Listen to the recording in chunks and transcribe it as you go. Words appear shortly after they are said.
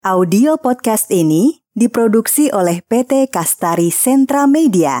Audio podcast ini diproduksi oleh PT Kastari Sentra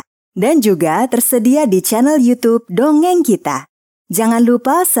Media dan juga tersedia di channel YouTube Dongeng Kita. Jangan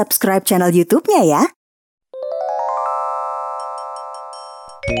lupa subscribe channel YouTube-nya ya.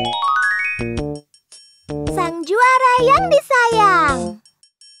 Sang juara yang disayang.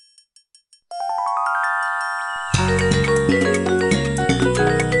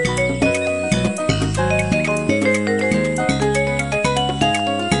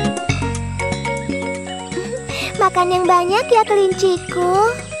 Makan yang banyak ya, kelinciku.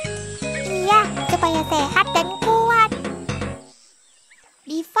 Iya, supaya sehat dan kuat.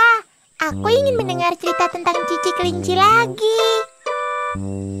 Diva, aku ingin mendengar cerita tentang Cici Kelinci lagi.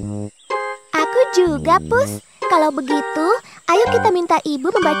 Aku juga, Pus. Kalau begitu, ayo kita minta ibu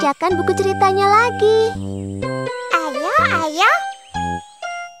membacakan buku ceritanya lagi. Ayo.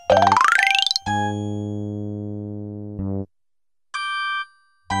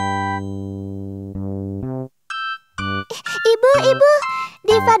 Ibu,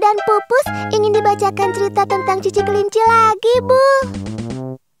 Diva dan Pupus ingin dibacakan cerita tentang Cici Kelinci lagi, Bu.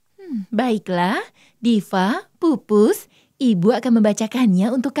 Baiklah, Diva, Pupus, ibu akan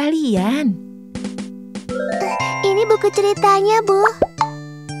membacakannya untuk kalian. Ini buku ceritanya, Bu.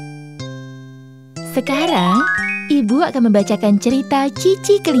 Sekarang, ibu akan membacakan cerita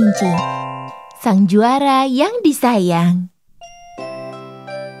Cici Kelinci, sang juara yang disayang.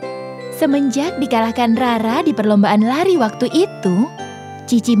 Semenjak dikalahkan Rara di perlombaan lari waktu itu,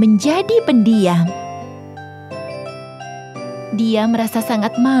 Cici menjadi pendiam. Dia merasa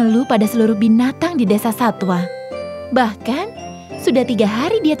sangat malu pada seluruh binatang di desa Satwa. Bahkan, sudah 3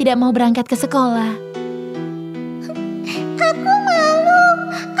 hari dia tidak mau berangkat ke sekolah. Aku malu,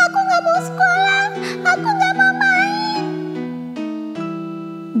 aku gak mau sekolah, aku gak mau main.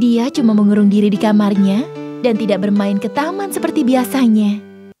 Dia cuma mengurung diri di kamarnya dan tidak bermain ke taman seperti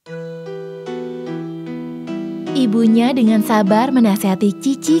biasanya. Ibunya dengan sabar menasihati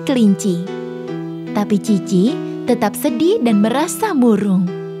Cici Kelinci. Tapi Cici tetap sedih dan merasa murung.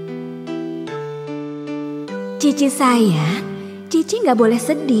 Cici sayang, Cici nggak boleh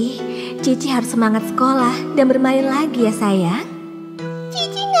sedih. Cici harus semangat sekolah dan bermain lagi ya sayang.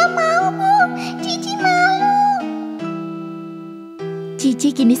 Cici gak mau, Bu. Cici malu. Cici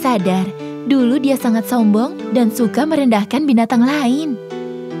kini sadar, dulu dia sangat sombong dan suka merendahkan binatang lain.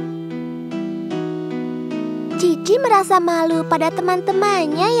 Cici merasa malu pada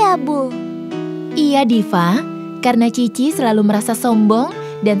teman-temannya ya, Bu. Iya, Diva, karena Cici selalu merasa sombong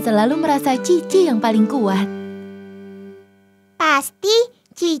dan selalu merasa Cici yang paling kuat. Pasti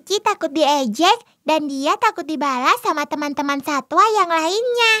Cici takut diejek dan dia takut dibalas sama teman-teman satwa yang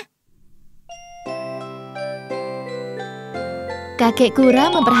lainnya. Kakek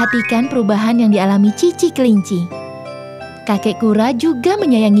Kura memperhatikan perubahan yang dialami Cici Kelinci. Kakek Kura juga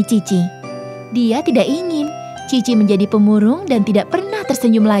menyayangi Cici. Dia tidak ingin Cici menjadi pemurung dan tidak pernah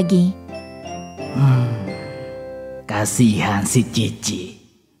tersenyum lagi. Kasihan si Cici.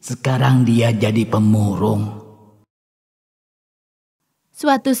 Sekarang dia jadi pemurung.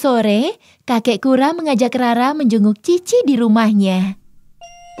 Suatu sore, kakek Kura mengajak Rara menjenguk Cici di rumahnya.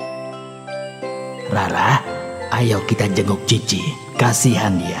 Rara, ayo kita jenguk Cici.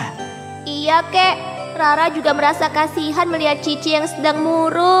 Kasihan dia. Iya, Kek. Rara juga merasa kasihan melihat Cici yang sedang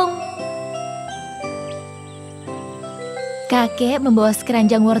murung. Kakek membawa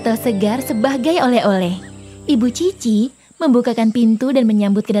sekeranjang wortel segar sebagai oleh-oleh. Ibu Cici membukakan pintu dan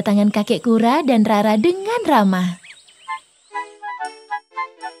menyambut kedatangan kakek Kura dan Rara dengan ramah.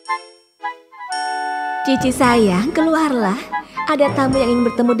 Cici sayang, keluarlah. Ada tamu yang ingin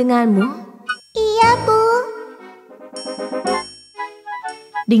bertemu denganmu. Iya, Bu.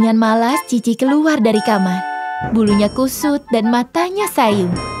 Dengan malas, Cici keluar dari kamar. Bulunya kusut dan matanya sayu.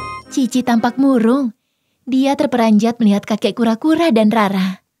 Cici tampak murung. Dia terperanjat melihat kakek kura-kura dan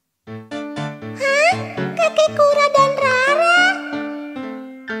Rara. Hah? Kakek Kura dan Rara?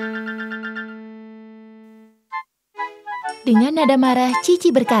 Dengan nada marah,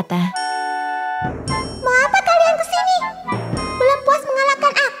 Cici berkata, Mau apa kalian kesini? Belum puas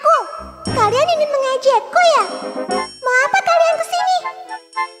mengalahkan aku? Kalian ingin mengejekku ya? Mau apa kalian kesini?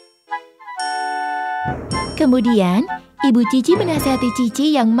 Kemudian, Ibu Cici menasihati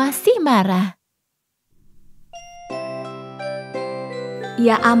Cici yang masih marah.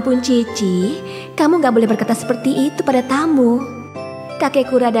 Ya ampun Cici, kamu gak boleh berkata seperti itu pada tamu.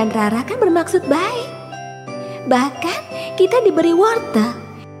 Kakek Kura dan Rara kan bermaksud baik. Bahkan kita diberi wortel.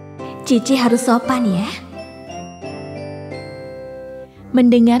 Cici harus sopan ya.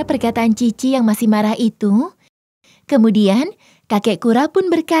 Mendengar perkataan Cici yang masih marah itu, kemudian kakek Kura pun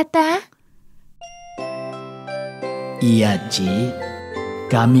berkata, Iya, Ci.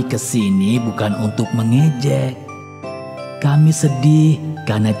 Kami kesini bukan untuk mengejek. Kami sedih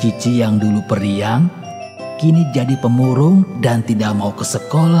karena Cici yang dulu periang, kini jadi pemurung dan tidak mau ke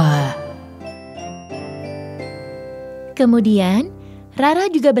sekolah. Kemudian, Rara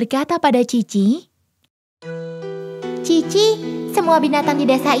juga berkata pada Cici, Cici, semua binatang di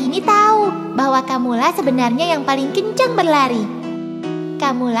desa ini tahu bahwa kamulah sebenarnya yang paling kencang berlari.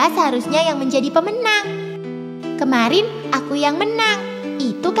 Kamulah seharusnya yang menjadi pemenang. Kemarin aku yang menang.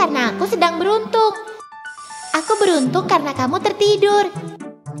 Itu karena aku sedang beruntung. Aku beruntung karena kamu tertidur.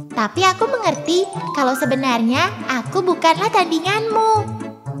 Tapi aku mengerti kalau sebenarnya aku bukanlah tandinganmu.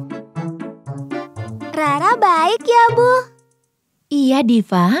 Rara baik ya, Bu. "Iya,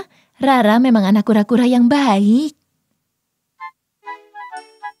 Diva, Rara memang anak kura-kura yang baik."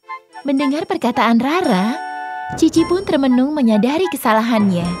 Mendengar perkataan Rara, Cici pun termenung menyadari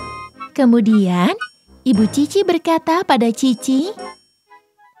kesalahannya. Kemudian, Ibu Cici berkata pada Cici,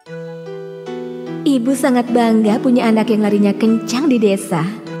 Ibu sangat bangga punya anak yang larinya kencang di desa.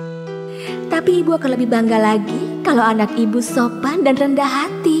 Tapi ibu akan lebih bangga lagi kalau anak ibu sopan dan rendah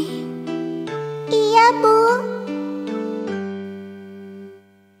hati. Iya, Bu.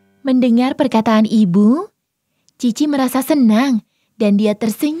 Mendengar perkataan ibu, Cici merasa senang dan dia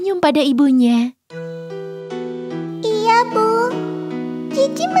tersenyum pada ibunya. Iya, Bu.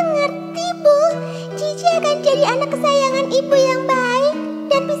 Cici mengerti, Bu. Cici akan jadi anak kesayangan ibu yang baik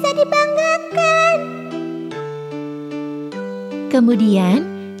dan bisa dibanggakan. Kemudian,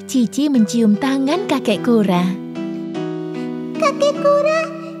 Cici mencium tangan kakek kura. Kakek Kura,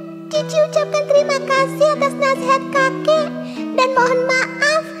 Cici ucapkan terima kasih atas nasihat kakek. Dan mohon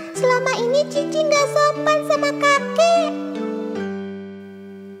maaf, selama ini Cici nggak sopan sama kakek.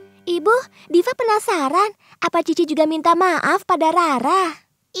 Ibu, Diva penasaran, apa Cici juga minta maaf pada Rara?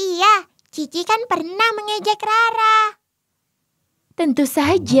 Iya, Cici kan pernah mengejek Rara. Tentu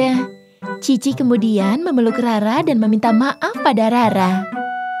saja, Cici kemudian memeluk Rara dan meminta maaf pada Rara.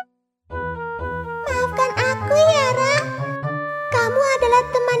 Maafkan aku ya, Ra. Kamu adalah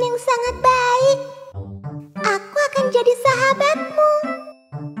teman yang sangat baik. Aku akan jadi sahabatmu.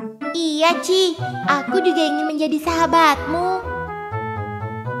 Iya, Ci. Aku juga ingin menjadi sahabatmu.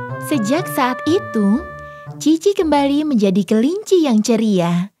 Sejak saat itu, Cici kembali menjadi kelinci yang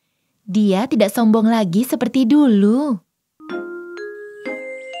ceria. Dia tidak sombong lagi seperti dulu.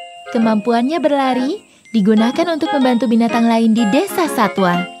 Kemampuannya berlari digunakan untuk membantu binatang lain di desa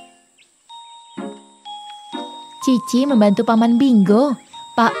Satwa. Cici membantu Paman Bingo,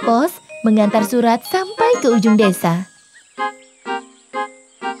 Pak Pos, mengantar surat sampai ke ujung desa.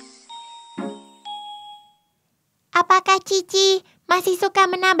 Apakah Cici masih suka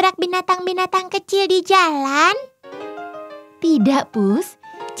menabrak binatang-binatang kecil di jalan? Tidak, Pus.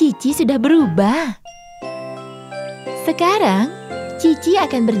 Cici sudah berubah. Sekarang, Cici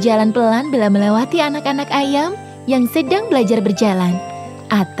akan berjalan pelan bila melewati anak-anak ayam yang sedang belajar berjalan.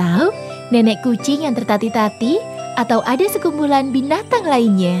 Atau nenek kucing yang tertati-tati, atau ada sekumpulan binatang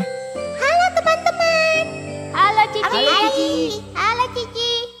lainnya. Halo teman-teman. Halo Cici. Halo Cici. Halo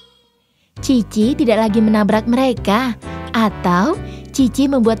Cici. Cici tidak lagi menabrak mereka, atau Cici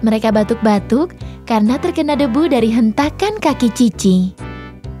membuat mereka batuk-batuk karena terkena debu dari hentakan kaki Cici.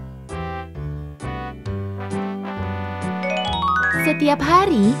 Setiap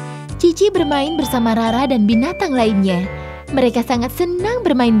hari, Cici bermain bersama Rara dan binatang lainnya. Mereka sangat senang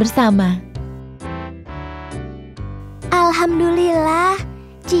bermain bersama. Alhamdulillah,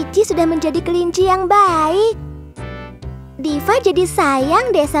 Cici sudah menjadi kelinci yang baik. Diva jadi sayang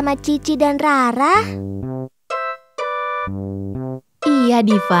deh sama Cici dan Rara. Iya,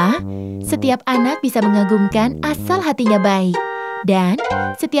 Diva. Setiap anak bisa mengagumkan asal hatinya baik. Dan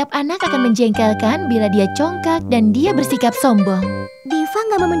setiap anak akan menjengkelkan bila dia congkak dan dia bersikap sombong. Diva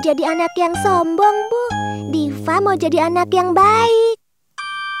nggak mau menjadi anak yang sombong, Bu. Diva mau jadi anak yang baik.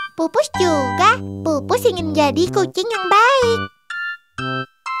 Pupus juga. Pupus ingin menjadi kucing yang baik.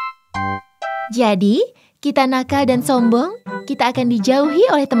 Jadi, kita nakal dan sombong, kita akan dijauhi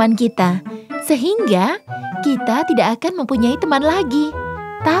oleh teman kita. Sehingga kita tidak akan mempunyai teman lagi.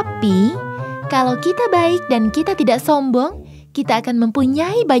 Tapi, kalau kita baik dan kita tidak sombong, kita akan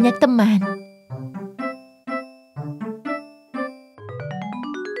mempunyai banyak teman.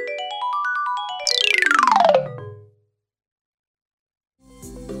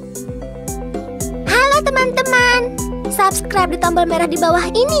 Halo teman-teman. Subscribe di tombol merah di bawah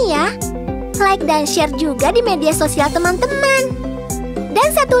ini ya. Like dan share juga di media sosial teman-teman. Dan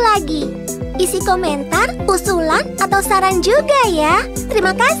satu lagi, isi komentar, usulan, atau saran juga ya.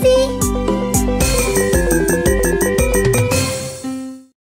 Terima kasih.